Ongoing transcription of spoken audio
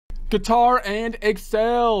Guitar and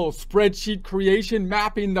Excel, spreadsheet creation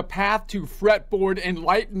mapping the path to fretboard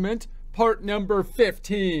enlightenment, part number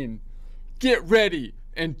 15. Get ready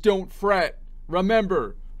and don't fret.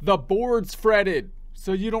 Remember, the board's fretted,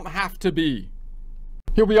 so you don't have to be.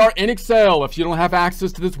 Here we are in Excel. If you don't have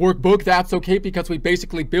access to this workbook, that's okay because we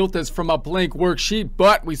basically built this from a blank worksheet,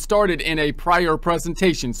 but we started in a prior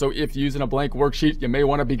presentation. So if you're using a blank worksheet, you may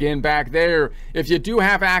want to begin back there. If you do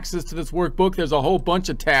have access to this workbook, there's a whole bunch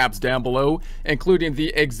of tabs down below, including the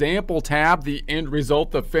example tab, the end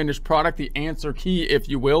result, the finished product, the answer key, if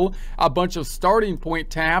you will, a bunch of starting point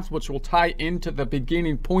tabs, which will tie into the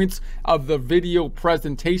beginning points of the video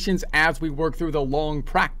presentations as we work through the long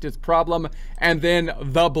practice problem, and then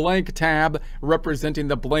the blank tab representing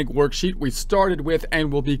the blank worksheet we started with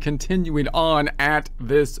and will be continuing on at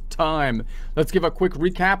this time. Let's give a quick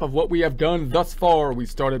recap of what we have done thus far. We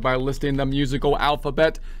started by listing the musical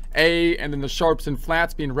alphabet A, and then the sharps and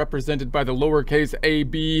flats being represented by the lowercase a,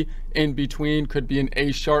 b. In between could be an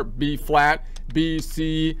A sharp, B flat, B,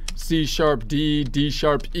 C, C sharp, D, D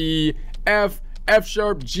sharp, E, F, F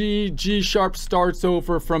sharp, G, G sharp starts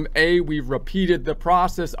over from A. We've repeated the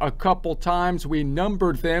process a couple times. We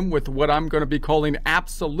numbered them with what I'm going to be calling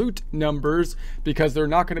absolute numbers because they're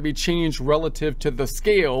not going to be changed relative to the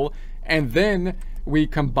scale. And then we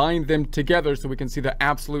combine them together so we can see the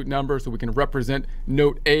absolute number, so we can represent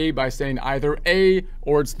note A by saying either A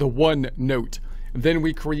or it's the one note. Then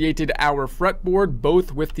we created our fretboard,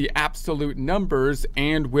 both with the absolute numbers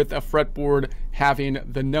and with a fretboard having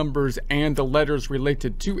the numbers and the letters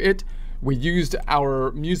related to it. We used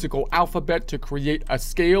our musical alphabet to create a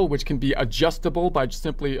scale, which can be adjustable by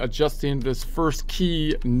simply adjusting this first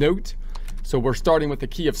key note. So we're starting with the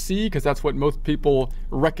key of C because that's what most people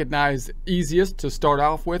recognize easiest to start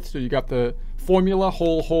off with. So you got the formula,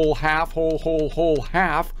 whole, whole, half, whole, whole, whole,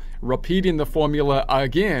 half. Repeating the formula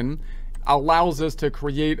again allows us to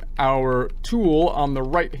create our tool on the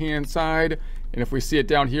right hand side, and if we see it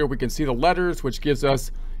down here, we can see the letters, which gives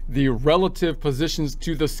us the relative positions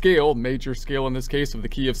to the scale, major scale in this case of the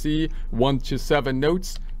key of C, 1 to 7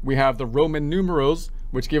 notes. We have the Roman numerals,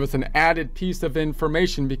 which give us an added piece of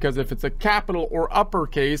information because if it's a capital or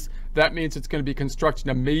uppercase, that means it's going to be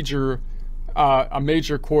constructing a major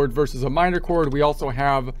chord versus a minor chord. We also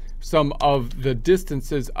have some of the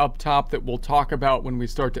distances up top that we'll talk about when we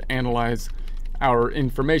start to analyze our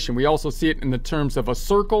information. We also see it in the terms of a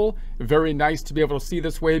circle. Very nice to be able to see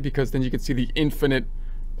this way because then you can see the infinite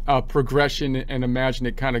progression and imagine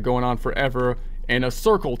it kind of going on forever in a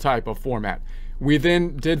circle type of format. We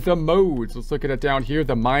then did the modes. Let's look at it down here.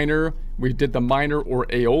 The minor, we did the minor or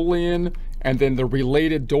Aeolian, and then the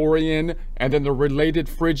related Dorian, and then the related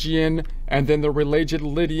Phrygian, and then the related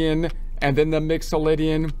Lydian, and then the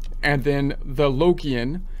Mixolydian, and then the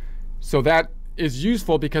Lokian. So that is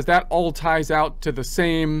useful because that all ties out to the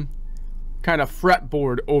same kind of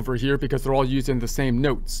fretboard over here because they're all using the same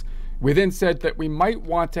notes. We then said that we might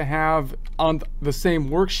want to have on the same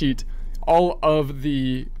worksheet all of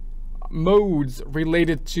the modes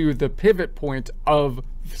related to the pivot point of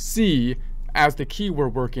C as the key we're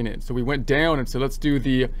working in. So we went down and said, let's do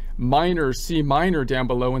the minor, C minor down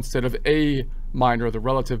below instead of A minor, the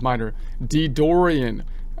relative minor, D Dorian,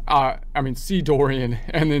 C Dorian,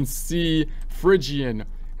 and then C Phrygian,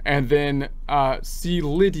 and then C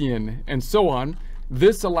Lydian, and so on.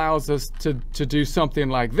 This allows us to do something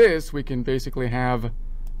like this. We can basically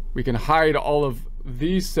we can hide all of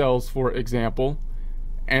these cells, for example,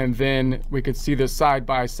 and then we can see this side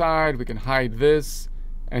by side. We can hide this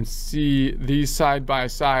and see these side by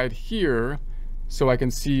side here. So I can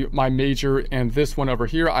see my major and this one over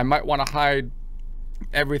here. I might want to hide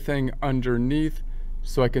everything underneath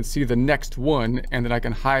so I can see the next one, and then I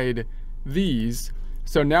can hide these.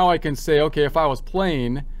 So now I can say, okay, if I was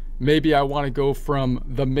playing, maybe I want to go from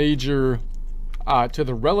the major to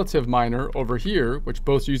the relative minor over here, which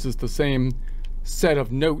both uses the same set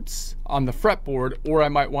of notes on the fretboard, or I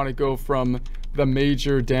might want to go from the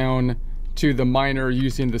major down to the minor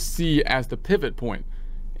using the C as the pivot point.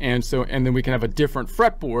 And then we can have a different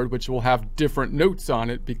fretboard, which will have different notes on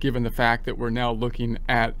it, given the fact that we're now looking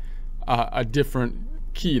at a different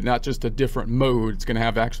key, not just a different mode. It's going to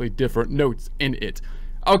have actually different notes in it.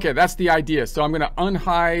 Okay, that's the idea. So I'm going to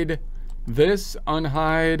unhide this,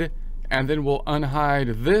 unhide, and then we'll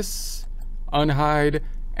unhide this, unhide,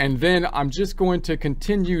 and then I'm just going to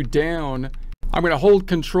continue down I'm going to hold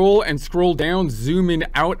control and scroll down, zooming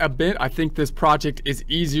out a bit. I think this project is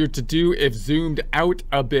easier to do if zoomed out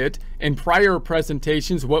a bit. In prior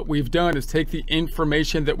presentations, what we've done is take the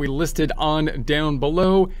information that we listed on down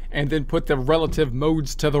below and then put the relative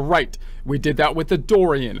modes to the right. We did that with the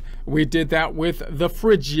Dorian. We did that with the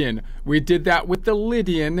Phrygian. We did that with the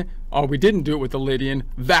Lydian. Oh, we didn't do it with the Lydian.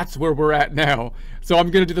 That's where we're at now. So I'm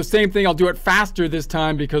going to do the same thing. I'll do it faster this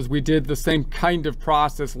time because we did the same kind of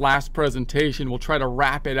process last presentation. We'll try to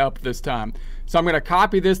wrap it up this time. So I'm going to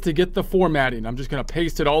copy this to get the formatting. I'm just going to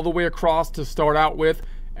paste it all the way across to start out with,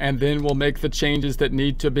 and then we'll make the changes that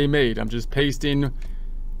need to be made. I'm just pasting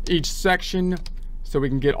each section so we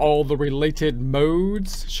can get all the related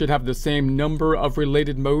modes. Should have the same number of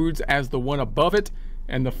related modes as the one above it,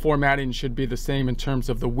 and the formatting should be the same in terms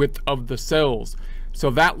of the width of the cells. So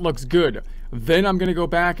that looks good. Then I'm going to go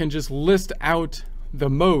back and just list out the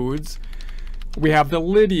modes. We have the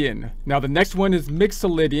Lydian. Now the next one is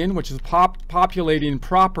Mixolydian, which is populating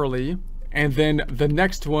properly. And then the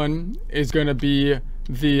next one is going to be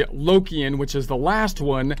the Lokian, which is the last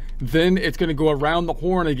one. Then it's going to go around the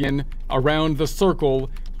horn again, around the circle.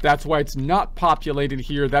 That's why it's not populated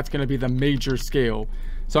here. That's going to be the major scale.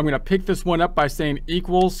 So I'm going to pick this one up by saying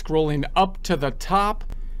equal, scrolling up to the top.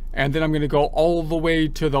 And then I'm going to go all the way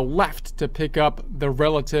to the left to pick up the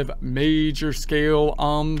relative major scale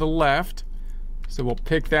on the left. So we'll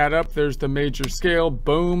pick that up. There's the major scale.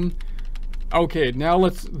 Boom. Okay, now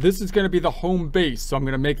this is going to be the home base. So I'm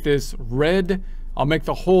going to make this red. I'll make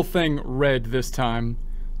the whole thing red this time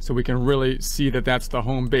so we can really see that that's the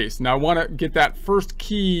home base. Now I want to get that first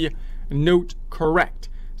key note correct.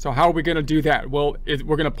 So how are we going to do that? Well,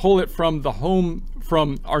 we're going to pull it from the home,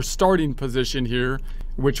 from our starting position here,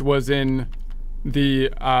 which was in the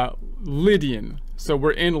Lydian. So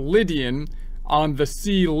we're in Lydian on the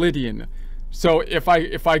C Lydian. So if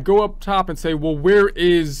I go up top and say, well, where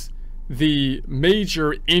is the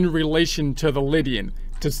major in relation to the Lydian?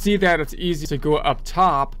 To see that, it's easy to go up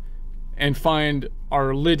top and find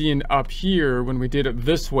our Lydian up here. When we did it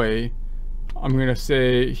this way, I'm going to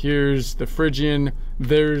say, here's the Phrygian,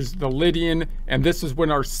 there's the Lydian, and this is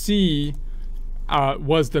when our C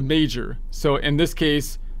was the major. So in this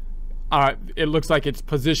case, it looks like it's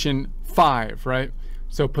position 5, right?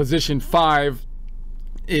 So position 5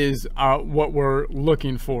 is what we're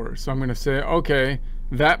looking for. So I'm going to say, okay,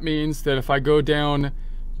 that means that if I go down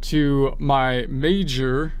to my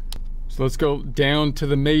major, so let's go down to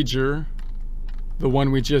the major, the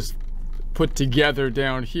one we just put together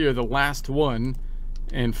down here, the last one,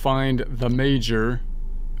 and find the major.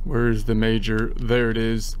 Where's the major? There it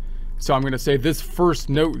is. So I'm going to say this first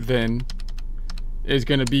note then is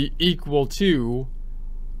going to be equal to,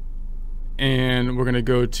 and we're going to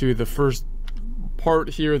go to the first part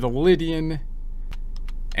here, the Lydian,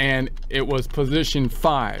 and it was position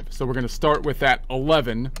 5. So we're going to start with that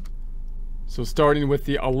 11. So starting with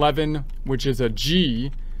the 11, which is a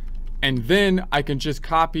G, and then I can just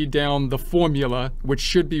copy down the formula, which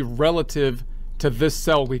should be relative to this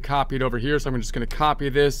cell we copied over here. So I'm just going to copy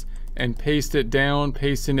this and paste it down,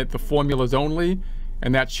 pasting it the formulas only,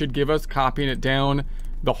 and that should give us, copying it down,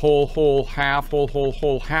 the whole half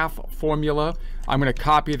formula. I'm going to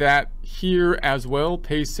copy that here as well,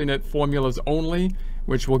 pasting it formulas only,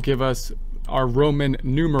 which will give us our Roman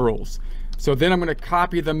numerals. So then I'm going to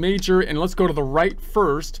copy the major, and let's go to the right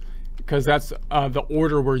first, because that's the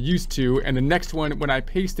order we're used to. And the next one, when I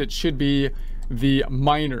paste it, should be the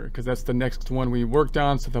minor, because that's the next one we worked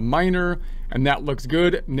on. So the minor, and that looks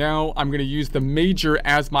good. Now I'm going to use the major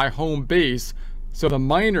as my home base. So the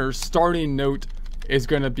minor starting note is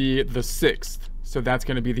going to be the 6th. So that's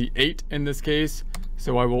going to be the 8 in this case.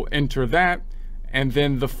 So I will enter that. And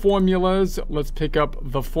then the formulas, let's pick up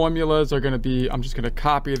the formulas are going to be, I'm just going to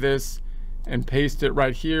copy this and paste it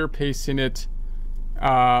right here, pasting it,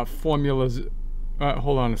 formulas,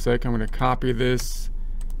 hold on a sec, I'm going to copy this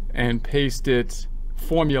and paste it,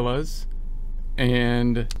 formulas,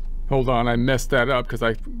 and hold on, I messed that up because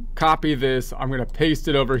I copy this, I'm going to paste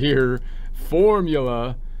it over here,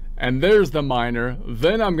 formula, and there's the minor.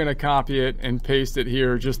 Then I'm going to copy it and paste it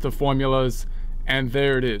here, just the formulas, and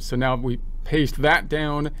there it is. So now we paste that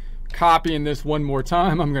down, copying this one more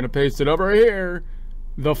time, I'm going to paste it over here,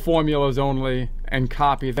 the formulas only, and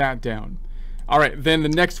copy that down. All right, then the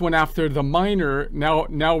next one after the minor,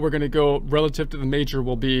 now we're going to go relative to the major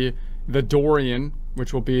will be the Dorian,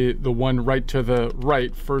 which will be the one right to the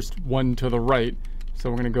right, first one to the right. So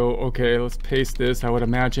we're going to go, okay, let's paste this. I would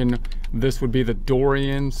imagine this would be the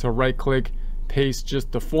Dorian. So right click, paste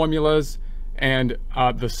just the formulas, and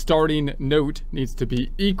the starting note needs to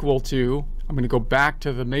be equal to, I'm going to go back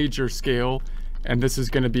to the major scale and this is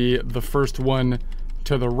going to be the first one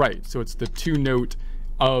to the right. So it's the 2 note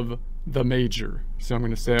of the major. So I'm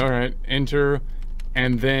going to say, all right, enter,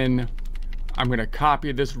 and then I'm going to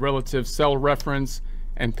copy this relative cell reference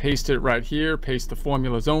and paste it right here, paste the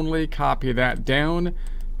formulas only, copy that down,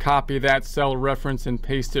 copy that cell reference and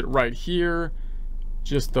paste it right here,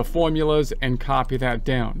 just the formulas, and copy that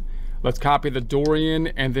down. Let's copy the Dorian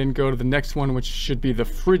and then go to the next one, which should be the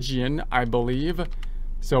Phrygian, I believe.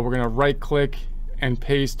 So we're going to right click and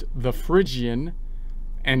paste the Phrygian,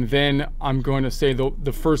 and then I'm going to say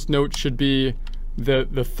the first note should be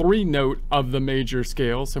the 3 note of the major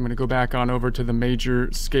scale. So I'm going to go back on over to the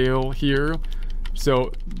major scale here.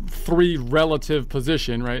 So 3 relative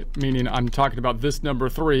position, right? Meaning I'm talking about this number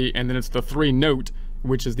 3, and then it's the 3 note,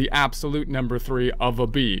 which is the absolute number 3 of a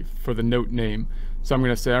B for the note name. So I'm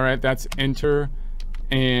going to say, all right, that's enter.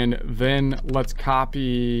 And then let's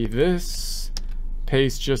copy this,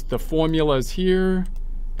 paste just the formulas here,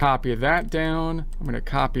 copy that down. I'm going to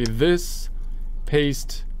copy this,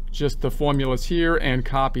 paste just the formulas here, and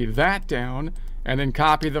copy that down. And then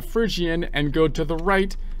copy the Phrygian and go to the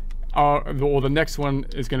right. Well, the next one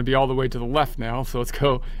is going to be all the way to the left now. So let's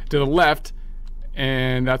go to the left.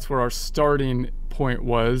 And that's where our starting point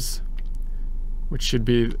was, which should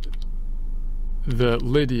be the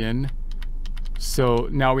Lydian. So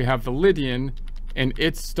now we have the Lydian, and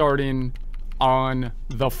it's starting on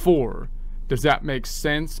the 4. Does that make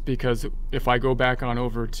sense? Because if I go back on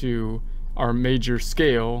over to our major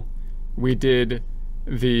scale, we did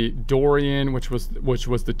the Dorian, which was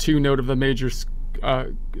the 2 note of the major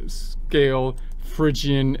scale,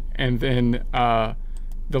 Phrygian, and then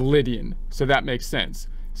the Lydian. So that makes sense.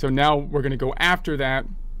 So now we're going to go after that.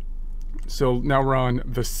 So now we're on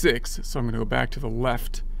the 6. So I'm going to go back to the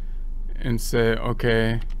left and say,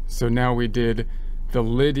 okay, so now we did the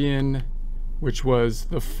Lydian, which was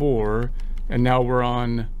the 4, and now we're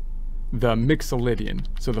on the Mixolydian.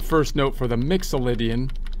 So the first note for the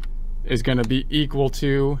Mixolydian is going to be equal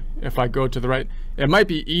to, if I go to the right, it might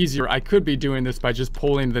be easier. I could be doing this by just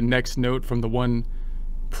pulling the next note from the one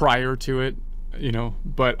prior to it, you know,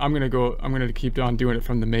 but I'm going to keep on doing it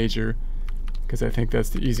from the major, because I think that's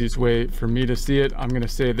the easiest way for me to see it. I'm going to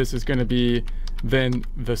say this is going to be then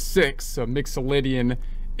the 6. So Mixolydian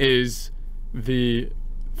is the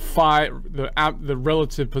 5, the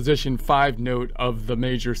relative position 5 note of the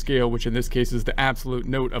major scale, which in this case is the absolute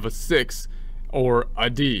note of a 6 or a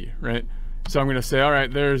D, right? So I'm going to say, all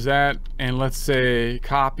right, there's that, and let's say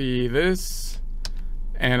copy this,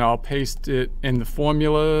 and I'll paste it in the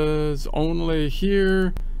formulas only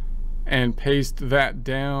here, and paste that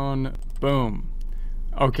down. Boom.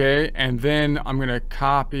 Okay, and then I'm going to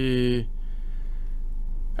copy.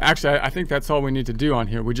 Actually, I think that's all we need to do on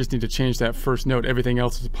here. We just need to change that first note. Everything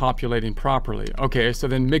else is populating properly. Okay, so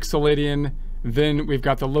then Mixolydian, then we've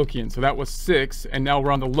got the Lokian. So that was 6, and now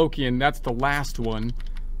we're on the Lokian. That's the last one.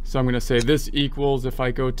 So I'm going to say this equals, if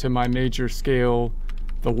I go to my major scale,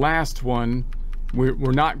 the last one,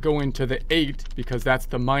 we're not going to the 8 because that's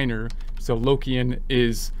the minor. So Lokian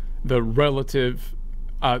is the relative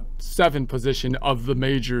 7 position of the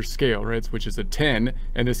major scale, right? Which is a 10,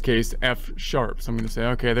 in this case, F sharp. So I'm going to say,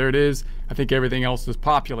 okay, there it is. I think everything else is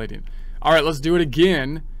populating. All right, let's do it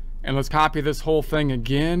again, and let's copy this whole thing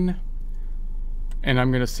again. And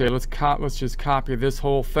I'm going to say, let's just copy this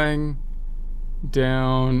whole thing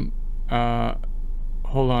down.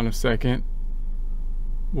 Hold on a second.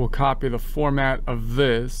 We'll copy the format of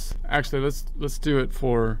this. Actually, let's do it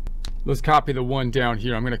for. Let's copy the one down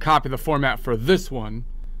here. I'm going to copy the format for this one,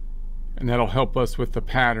 and that'll help us with the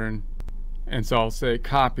pattern. And so I'll say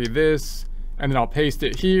copy this, and then I'll paste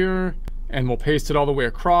it here, and we'll paste it all the way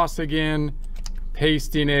across again,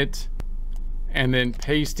 pasting it, and then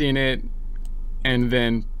pasting it, and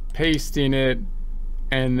then pasting it,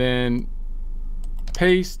 and then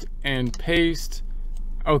paste and paste.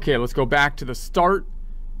 Okay, let's go back to the start,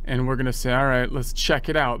 and we're going to say, all right, let's check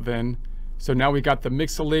it out then. So now we got the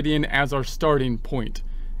Mixolydian as our starting point.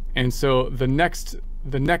 And so the next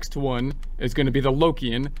one is going to be the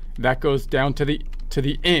Lokian. That goes down to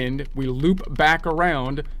the end. We loop back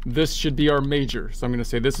around. This should be our major. So I'm going to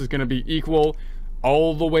say this is going to be equal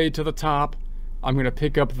all the way to the top. I'm going to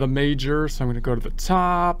pick up the major. So I'm going to go to the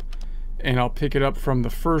top, and I'll pick it up from the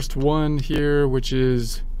first one here, which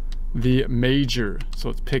is the major. So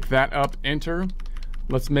let's pick that up, enter.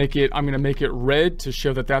 Let's make it, I'm going to make it red to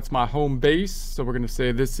show that that's my home base. So we're going to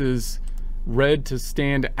say this is red to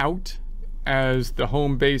stand out as the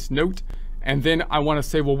home base note. And then I want to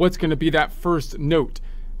say, well, what's going to be that first note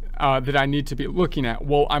that I need to be looking at?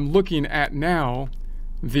 Well, I'm looking at now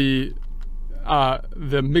the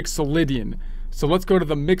Mixolydian. So let's go to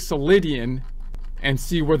the Mixolydian, and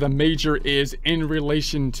see where the major is in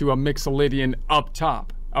relation to a mixolydian up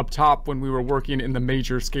top. Up top when we were working in the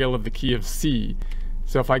major scale of the key of C.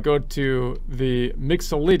 So if I go to the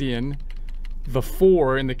mixolydian, the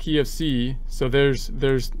 4 in the key of C, so there's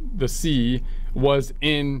the C was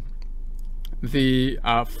in the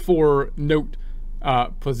 4 note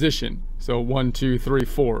position. So 1, 2, 3,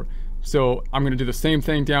 4. So I'm going to do the same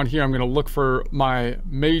thing down here. I'm going to look for my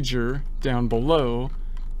major down below.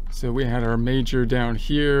 So we had our major down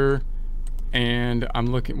here, and I'm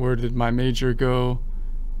looking, where did my major go?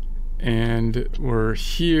 And we're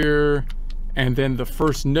here, and then the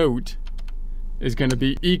first note is going to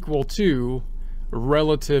be equal to,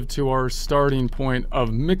 relative to our starting point of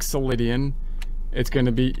mixolydian, it's going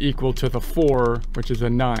to be equal to the 4, which is a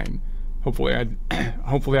 9. Hopefully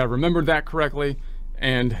I remembered that correctly.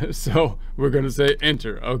 And so we're going to say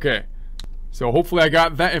enter. Okay. So hopefully I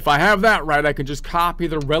got that. If I have that right, I can just copy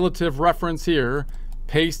the relative reference here,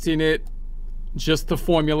 pasting it, just the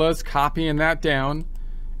formulas, copying that down.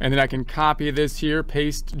 And then I can copy this here,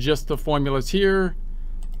 paste just the formulas here,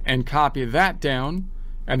 and copy that down.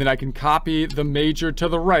 And then I can copy the major to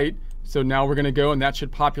the right. So now we're going to go, and that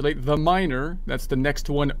should populate the minor. That's the next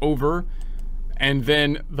one over. And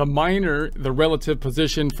then the minor, the relative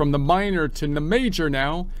position from the minor to the major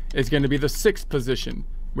now is going to be the 6th position,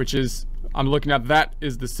 which is, I'm looking at that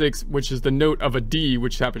is the 6th, which is the note of a D,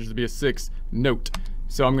 which happens to be a 6th note.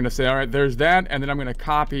 So I'm going to say, all right, there's that. And then I'm going to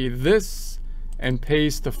copy this and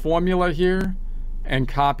paste the formula here and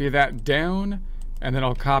copy that down. And then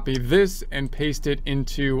I'll copy this and paste it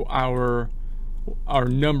into our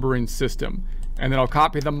numbering system. And then I'll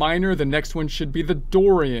copy the minor. The next one should be the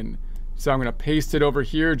Dorian. So I'm going to paste it over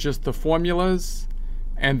here, just the formulas.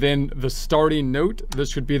 And then the starting note,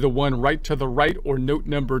 this should be the one right to the right, or note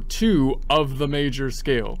number 2 of the major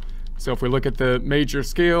scale. So if we look at the major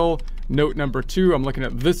scale, note number 2, I'm looking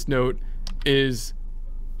at this note is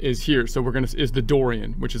here. So we're going to, is the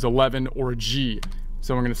Dorian, which is 11 or G.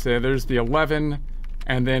 So I'm going to say there's the 11,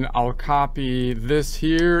 and then I'll copy this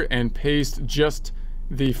here and paste just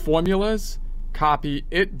the formulas, copy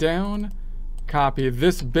it down, copy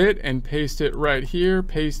this bit and paste it right here,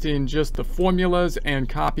 pasting just the formulas and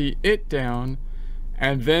copy it down.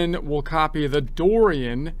 And then we'll copy the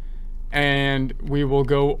Dorian and we will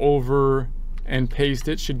go over and paste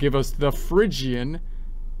it. Should give us the Phrygian,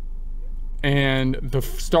 and the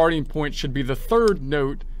starting point should be the 3rd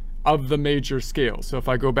note of the major scale. So if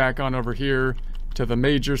I go back on over here to the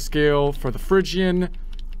major scale for the Phrygian,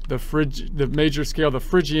 the major scale, the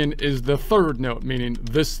Phrygian is the 3rd note, meaning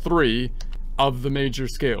this 3 of the major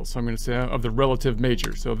scale. So I'm going to say of the relative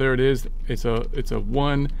major. So there it is. It's a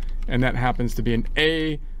 1, and that happens to be an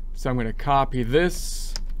A. So I'm going to copy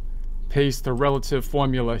this, paste the relative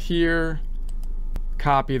formula here,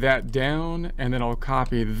 copy that down, and then I'll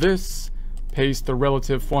copy this, paste the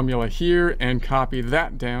relative formula here, and copy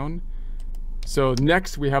that down. So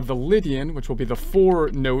next we have the Lydian, which will be the 4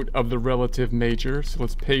 note of the relative major. So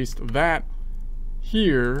let's paste that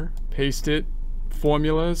here, paste it,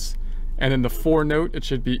 formulas, and then the 4 note, it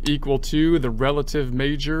should be equal to the relative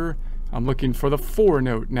major. I'm looking for the 4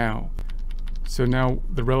 note now. So now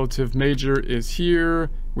the relative major is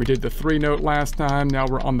here. We did the 3 note last time. Now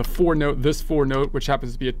we're on the 4 note, this 4 note, which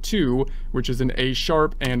happens to be a 2, which is an A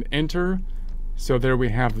sharp, and enter. So there we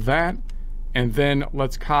have that. And then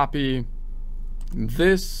let's copy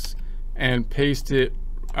this and paste it,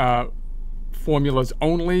 formulas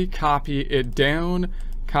only, copy it down,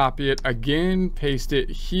 copy it again, paste it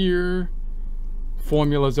here,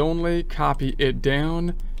 formulas only, copy it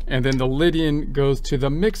down, and then the Lydian goes to the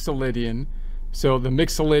mixolydian. So the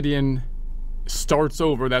mixolydian starts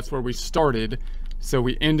over, that's where we started. So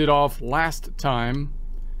we ended off last time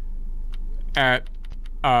at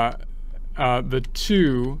the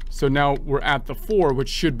 2, so now we're at the 4, which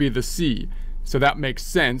should be the C. So that makes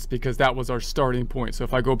sense because that was our starting point. So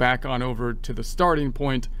if I go back on over to the starting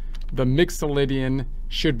point, the mixolydian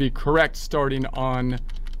should be correct starting on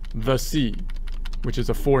the C, which is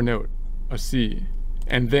a 4 note, a C.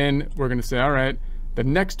 And then we're going to say, all right, the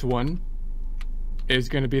next one is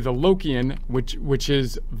going to be the Lokian, which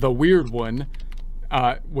is the weird one,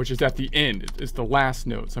 which is at the end. It's the last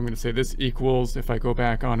note. So I'm going to say this equals, if I go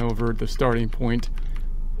back on over the starting point,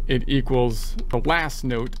 it equals the last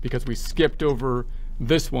note because we skipped over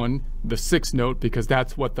this one, the 6th note, because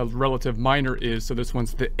that's what the relative minor is. So this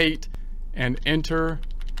one's the 8, and enter.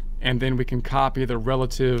 And then we can copy the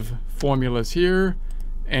relative formulas here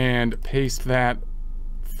and paste that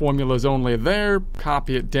formulas only there,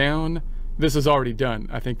 copy it down. This is already done.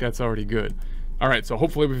 I think that's already good. All right, so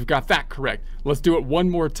hopefully we've got that correct. Let's do it one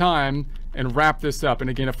more time and wrap this up. And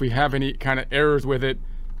again, if we have any kind of errors with it,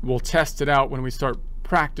 we'll test it out when we start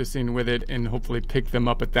practicing with it and hopefully pick them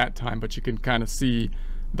up at that time. But you can kind of see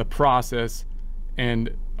the process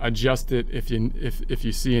and adjust it if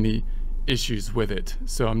you see any issues with it.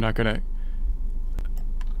 So I'm not gonna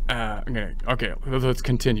okay, let's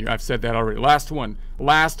continue. I've said that already. Last one,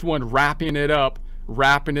 wrapping it up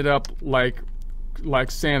like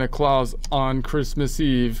Santa Claus on Christmas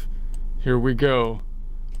Eve. Here we go.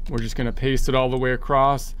 We're just gonna paste it all the way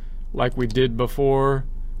across like we did before.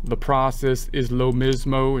 The process is lo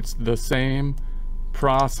mismo. It's the same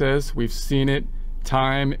process. We've seen it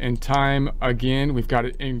time and time again. We've got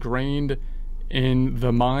it ingrained in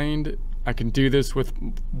the mind. I can do this with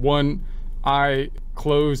one eye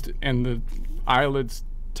closed and the eyelids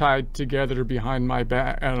tied together behind my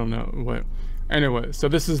back. I don't know what. Anyway, so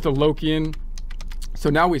this is the Lokian. So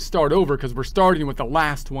now we start over because we're starting with the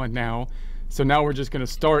last one now. So now we're just going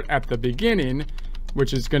to start at the beginning,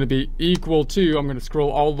 which is going to be equal to, I'm going to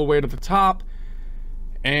scroll all the way to the top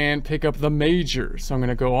and pick up the major. So I'm going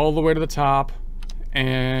to go all the way to the top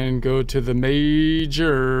and go to the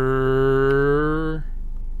major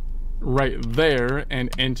right there and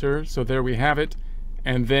enter. So there we have it.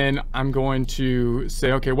 And then I'm going to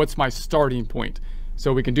say, okay, what's my starting point?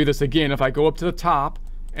 So we can do this again. If I go up to the top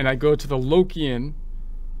and I go to the Lokian,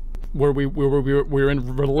 where we're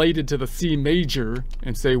in related to the C major,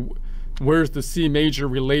 and say, where's the C major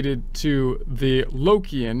related to the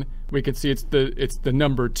Lokian? We can see it's the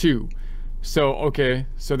number 2. So okay,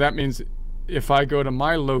 so that means if I go to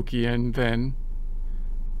my Lokian then,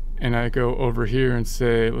 and I go over here and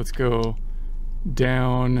say, let's go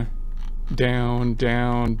down, down,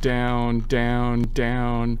 down, down, down,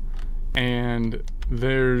 down, and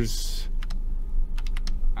there's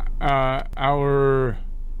our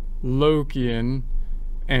Lokian,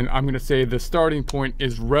 and I'm going to say the starting point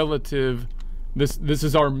is relative. This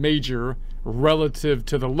is our major relative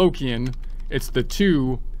to the Lokian. It's the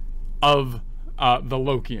 2 of the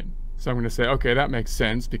Lokian. So I'm going to say, okay, that makes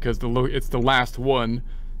sense because it's the last one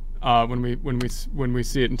when we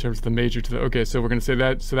see it in terms of the major to the. Okay, so we're going to say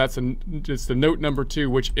that. So that's it's the note number 2,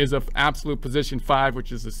 which is of absolute position 5,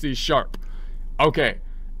 which is the C sharp. Okay.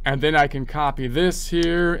 And then I can copy this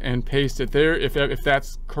here and paste it there if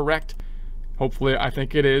that's correct. Hopefully, I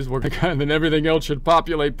think it is. And then everything else should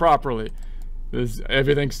populate properly.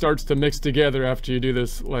 Everything starts to mix together after you do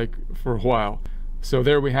this like for a while. So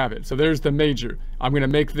there we have it. So there's the major. I'm going to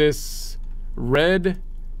make this red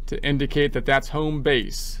to indicate that that's home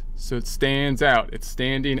base. So it stands out. It's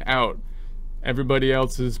standing out. Everybody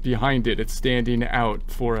else is behind it. It's standing out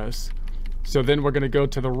for us. So then we're going to go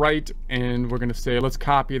to the right and we're going to say, let's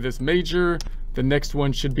copy this major. The next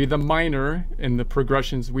one should be the minor in the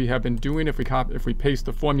progressions we have been doing if we paste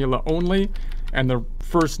the formula only. And the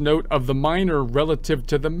first note of the minor relative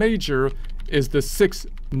to the major is the 6th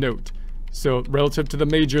note. So relative to the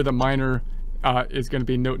major, the minor is going to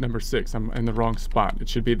be note number 6. I'm in the wrong spot. It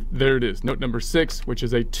should be, there it is, note number 6, which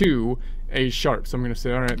is a 2, A sharp. So I'm going to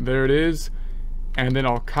say, all right, there it is. And then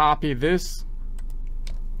I'll copy this.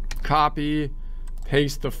 Copy,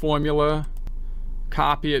 paste the formula,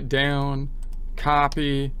 copy it down,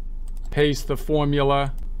 copy, paste the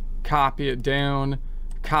formula, copy it down,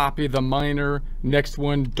 copy the minor. Next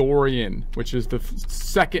one, Dorian, which is the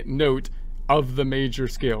 2nd note of the major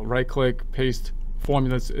scale. Right click, paste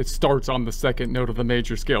formula. It starts on the 2nd note of the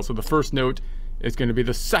major scale. So the first note is going to be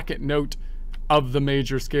the 2nd note of the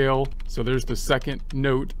major scale. So there's the 2nd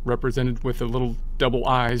note represented with the little double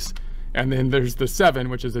I's. And then there's the 7,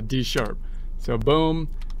 which is a D sharp. So boom,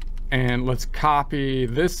 and let's copy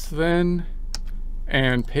this then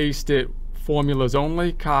and paste it formulas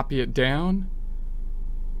only, copy it down.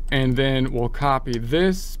 And then we'll copy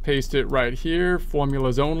this, paste it right here,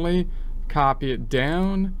 formulas only, copy it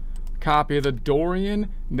down, copy the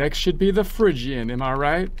Dorian. Next should be the Phrygian, am I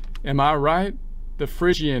right? Am I right? The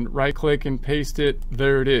Phrygian, right click and paste it,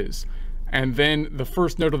 there it is. And then the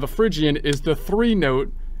first note of the Phrygian is the 3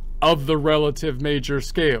 note of the relative major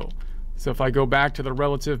scale. So if I go back to the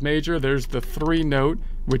relative major, there's the 3 note,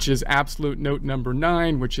 which is absolute note number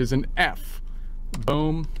 9, which is an F.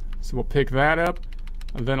 Boom. So we'll pick that up,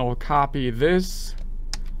 and then I'll copy this,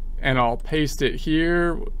 and I'll paste it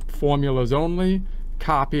here, formulas only,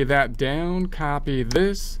 copy that down, copy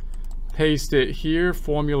this, paste it here,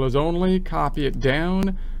 formulas only, copy it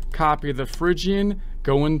down, copy the Phrygian,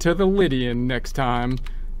 go into the Lydian next time,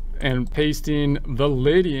 and pasting the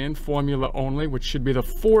Lydian formula only, which should be the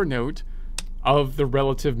 4 note of the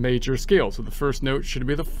relative major scale. So the first note should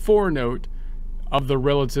be the 4 note of the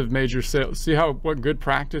relative major scale. See what good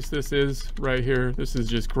practice this is right here? This is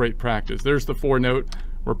just great practice. There's the 4 note.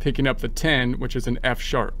 We're picking up the 10, which is an F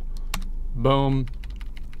sharp. Boom.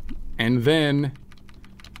 And then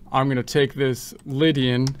I'm going to take this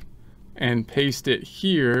Lydian and paste it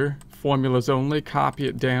here. Formulas only. Copy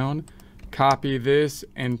it down. Copy this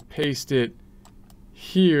and paste it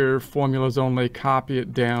here. Formulas only. Copy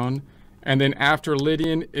it down. And then after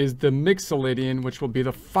Lydian is the Mixolydian, which will be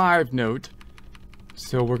the 5 note.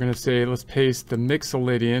 So we're going to say, let's paste the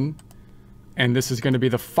Mixolydian. And this is going to be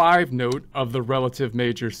the 5 note of the relative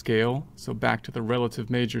major scale. So back to the relative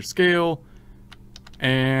major scale.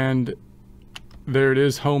 And there it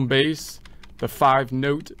is, home base. The 5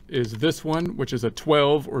 note is this one, which is a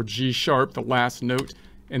 12 or G sharp, the last note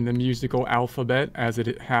in the musical alphabet as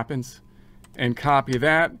it happens. And copy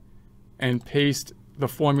that and paste the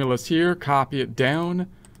formulas here, copy it down,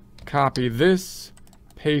 copy this,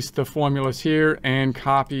 paste the formulas here, and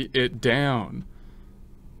copy it down.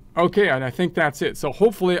 Okay, and I think that's it. So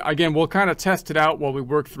hopefully, again, we'll kind of test it out while we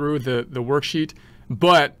work through the worksheet,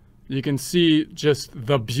 but you can see just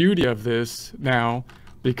the beauty of this now,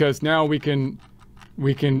 because now we can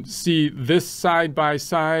see this side by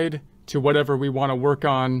side to whatever we want to work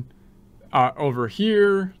on over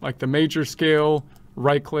here, like the major scale,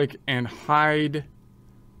 right click and hide.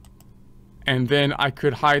 And then I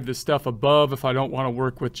could hide the stuff above if I don't want to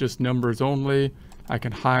work with just numbers only. I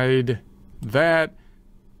can hide that.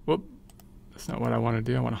 Whoop, that's not what I want to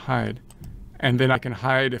do. I want to hide. And then I can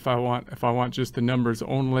hide if I want just the numbers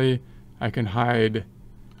only. I can hide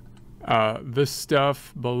this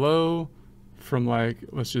stuff below from, like,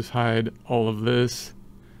 let's just hide all of this.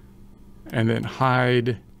 And then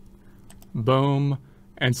hide, boom.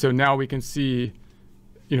 And so now we can see,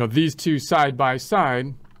 you know, these two side by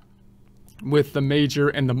side with the major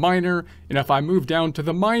and the minor. And if I move down to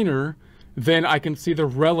the minor, then I can see the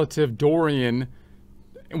relative Dorian,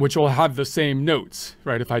 which will have the same notes,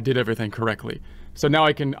 right? If I did everything correctly. So now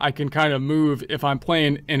I can kind of move, if I'm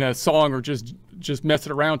playing in a song or just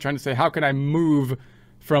messing around trying to say, how can I move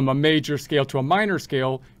from a major scale to a minor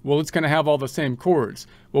scale? Well, it's going to have all the same chords.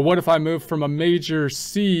 Well, what if I move from a major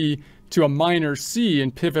C to a minor C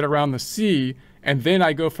and pivot around the C, and then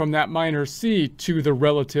I go from that minor C to the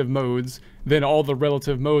relative modes? Then all the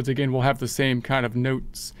relative modes, again, will have the same kind of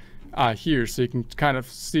notes here. So you can kind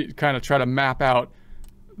of try to map out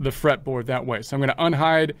the fretboard that way. So I'm going to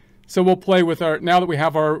unhide. So we'll play with our, now that we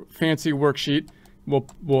have our fancy worksheet,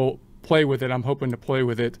 we'll play with it. I'm hoping to play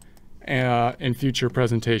with it in future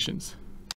presentations.